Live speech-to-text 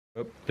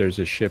Oh, there's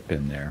a ship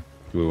in there.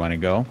 Do we want to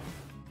go?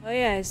 Oh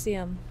yeah, I see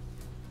him.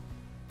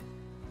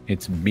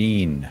 It's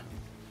Bean,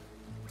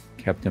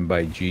 captained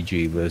by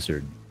GG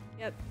Lizard.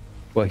 Yep.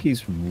 Well,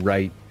 he's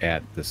right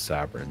at the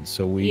Sovereign,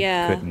 so we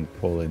couldn't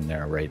pull in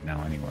there right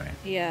now anyway.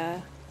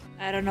 Yeah.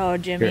 I don't know,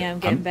 Jimmy. Here, I'm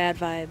getting bad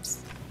vibes.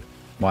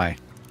 Why?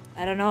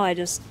 I don't know. I'm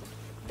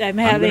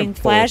having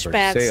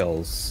flashbacks.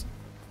 Sails,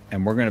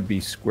 and we're gonna be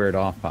squared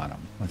off on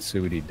him. Let's see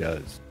what he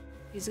does.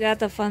 He's got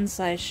the fun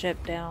size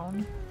ship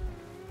down.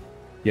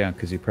 Yeah,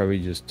 because he probably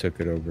just took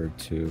it over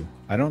to.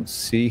 I don't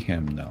see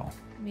him though.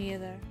 Me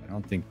either. I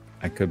don't think.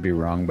 I could be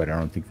wrong, but I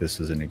don't think this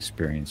is an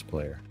experienced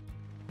player.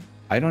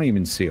 I don't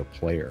even see a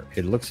player.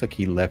 It looks like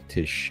he left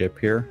his ship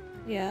here.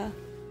 Yeah.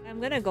 I'm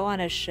gonna go on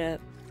his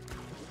ship.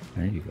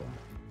 There you go.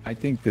 I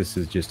think this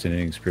is just an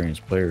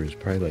inexperienced player who's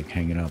probably like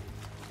hanging up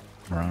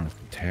around at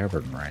the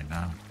tavern right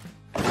now.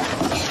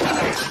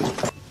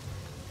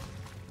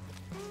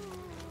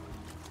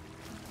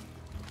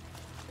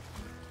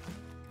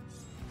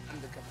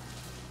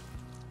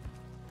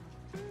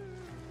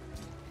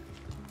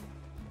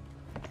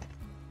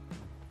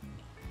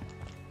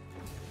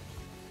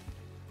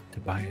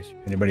 Tobias,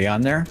 anybody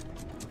on there?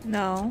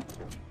 No.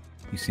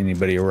 You see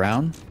anybody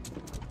around?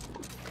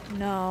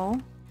 No.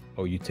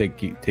 Oh, you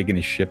taking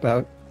his ship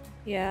out?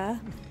 Yeah.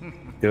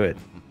 Do it.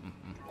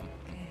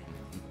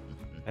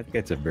 I think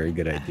that's a very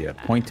good idea.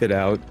 Point it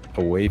out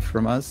away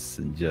from us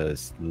and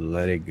just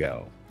let it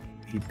go.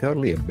 He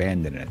totally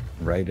abandoned it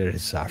right at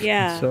his sovereign.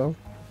 Yeah. So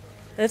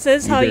this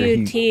is how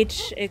you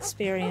teach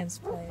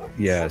experienced players.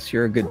 Yes,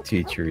 you're a good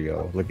teacher,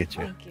 yo. Look at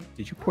you. Thank you.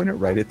 Did you point it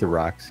right at the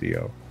rocks,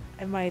 yo?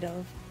 I might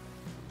have.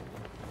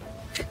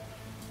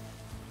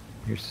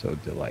 You're so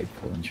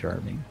delightful and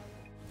charming.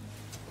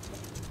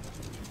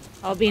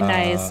 I'll be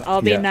nice.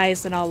 I'll be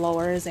nice and I'll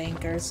lower his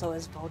anchor so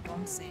his boat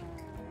don't sink.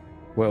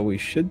 Well, you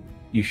should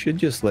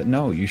just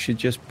you should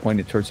just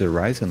point it towards the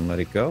horizon and let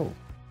it go.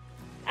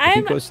 If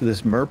he goes to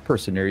this mer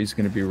person there, he's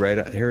going to be right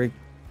out here.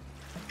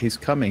 He's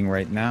coming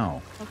right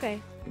now. Okay.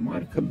 You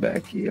want to come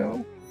back,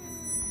 yo?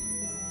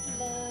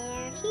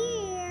 They're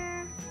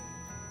here.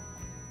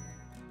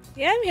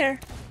 Yeah, I'm here.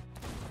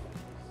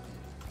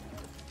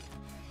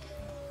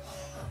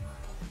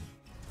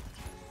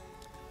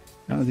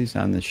 No, he's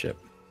on the ship.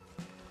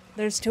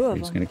 There's two of them.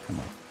 He's going to come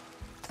up.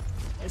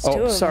 There's two of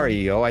them. Sorry,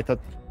 yo. I thought...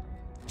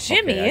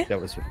 Jimmy! Okay, that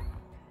was...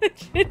 Did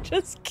you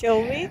just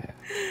kill me?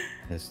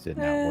 This did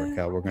not work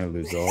out. We're going to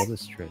lose all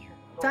this treasure.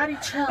 Daddy,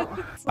 chill.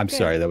 I'm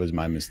sorry. That was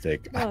my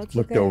mistake. No, I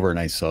looked over and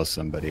I saw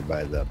somebody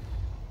by the...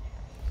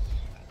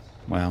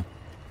 Well,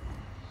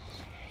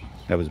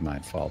 that was my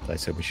fault. I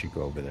said we should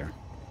go over there.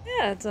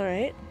 Yeah, it's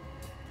alright.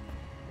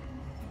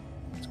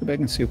 Let's go back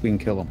and see if we can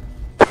kill him.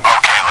 Okay,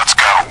 let's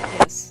go.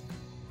 Yes.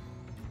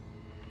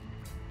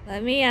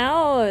 Let me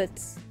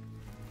out.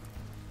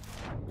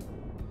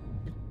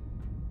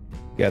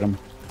 Get him.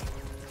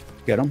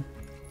 Get him.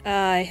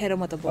 I hit him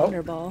with a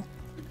boulder ball.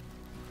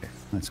 Okay,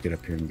 let's get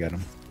up here and get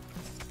him.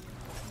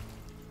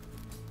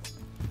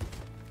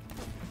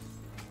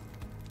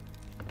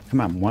 Come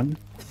on, one.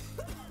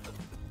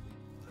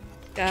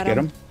 Got him. Get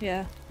him?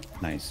 Yeah.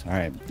 Nice. All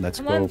right, let's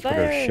I'm go on put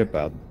our fire. ship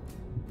out.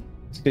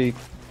 See,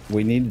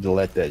 we needed to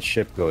let that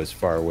ship go as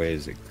far away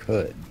as it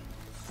could.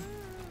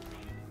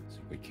 So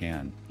we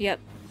can. Yep.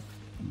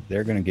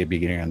 They're going to be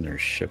getting on their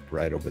ship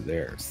right over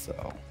there,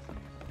 so...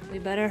 We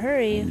better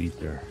hurry. We need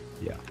their...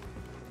 Yeah.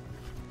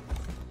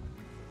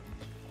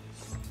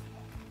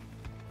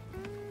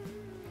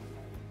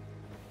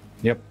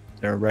 Yep,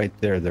 they're right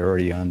there. They're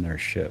already on their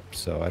ship,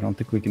 so I don't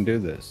think we can do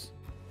this.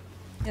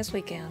 Yes,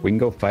 we can. We can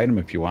go fight them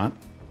if you want.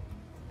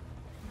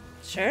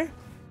 Sure.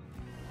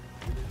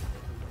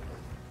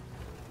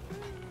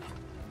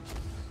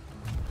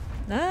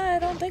 Nah, I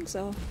don't think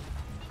so.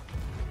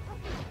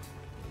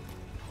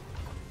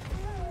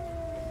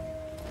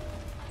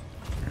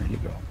 There you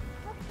go.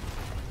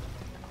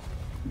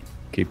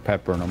 Keep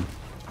peppering them.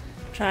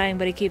 Trying,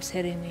 but he keeps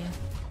hitting me.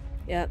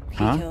 Yep, he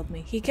killed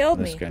me. He killed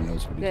me. This guy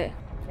knows what he's doing.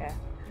 Yeah.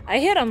 I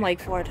hit him like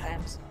 4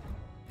 times.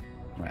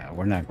 Well,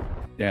 we're not...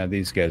 Yeah,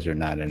 these guys are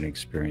not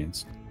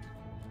inexperienced.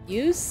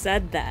 You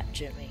said that,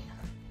 Jimmy.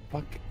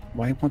 Fuck.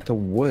 Why won't the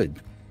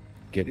wood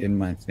get in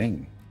my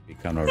thing? Be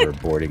coming over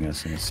boarding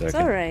us in a second. It's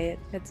alright.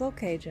 It's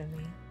okay,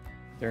 Jimmy.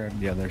 They're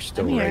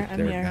still I'm here, right I'm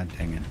there. here. God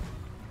dang it.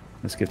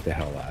 Let's get the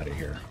hell out of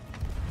here.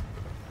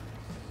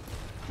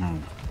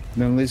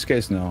 No, these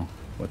guys know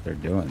what they're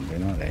doing. They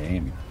know how to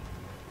aim.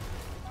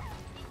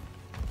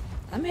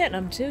 I'm hitting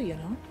him too, you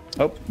know.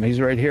 Oh, he's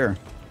right here.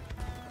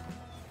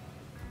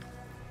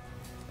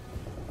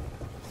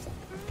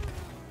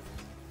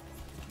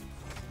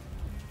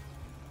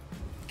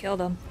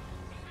 Killed him.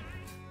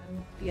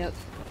 Yep.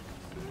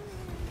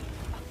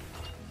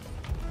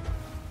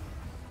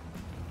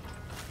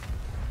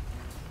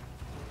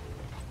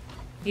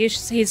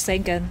 He's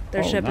sinking.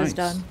 Their ship is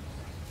done.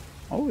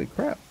 Holy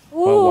crap.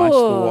 Ooh, Oh, watch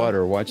the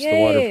water. Watch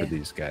the water yay. for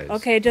these guys.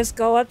 Okay, just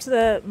go up to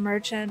the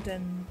merchant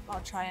and I'll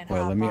try and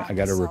Well, hop on I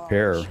gotta to sell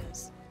repair.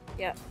 fishes.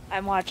 Yep,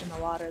 I'm watching the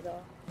water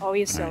though. Oh,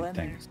 he's still Alright, in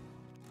thanks.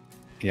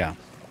 Yeah.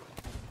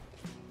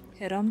 there.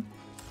 Hit him.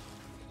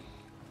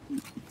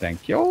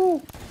 Thank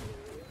you.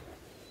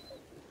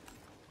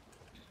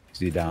 Is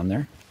he down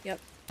there? Yep.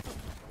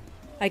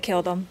 I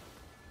killed him.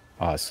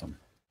 Awesome.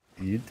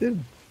 You did.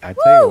 I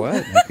tell you what,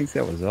 I think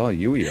that was all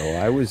you, yo.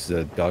 I was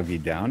a doggy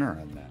downer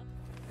on that.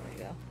 There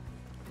you go.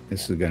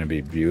 This is going to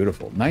be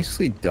beautiful.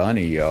 Nicely done,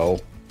 yo.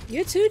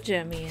 You too,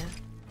 Jimmy.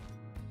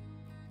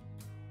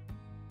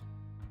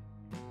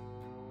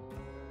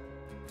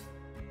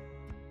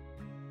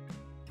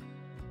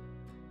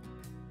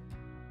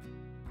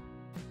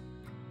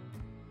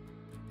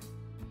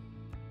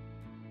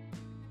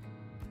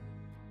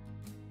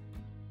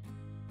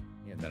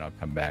 And then I'll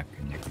come back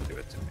and you can do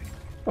it to me.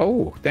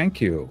 Oh,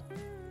 thank you.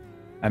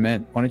 I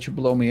meant, why don't you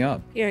blow me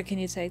up? Here, can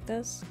you take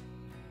this?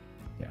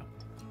 Yeah.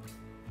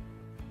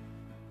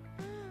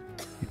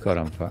 You caught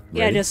on fire.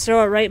 Yeah, just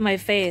throw it right in my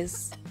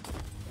face.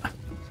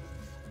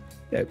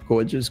 That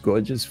gorgeous,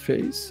 gorgeous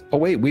face. Oh,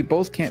 wait, we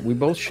both can't. We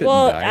both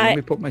shouldn't die. Let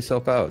me put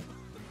myself out.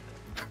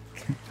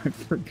 I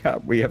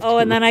forgot we have to. Oh,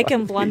 and then I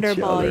can revive each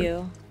blunderball other.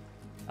 you.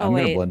 Oh, I'm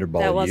wait, going to blunderball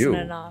that wasn't you.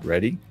 enough.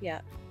 Ready?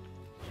 Yeah.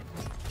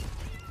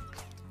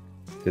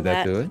 Did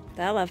that do it?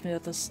 That left me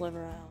with a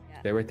sliver out.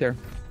 Stay right there.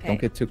 Okay. Don't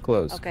get too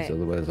close, Okay. because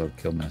otherwise I'll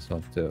kill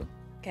myself too.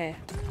 Okay.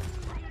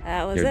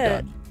 That was You're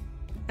it.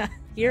 done.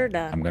 You're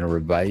done. I'm going to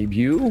revive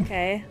you.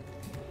 Okay.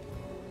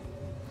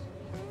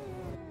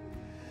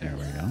 There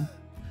we go.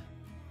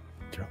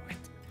 Throw it.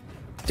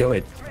 Do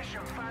it.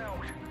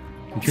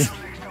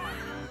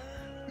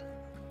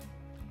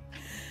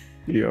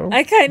 Yo,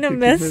 I kind of did you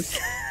missed.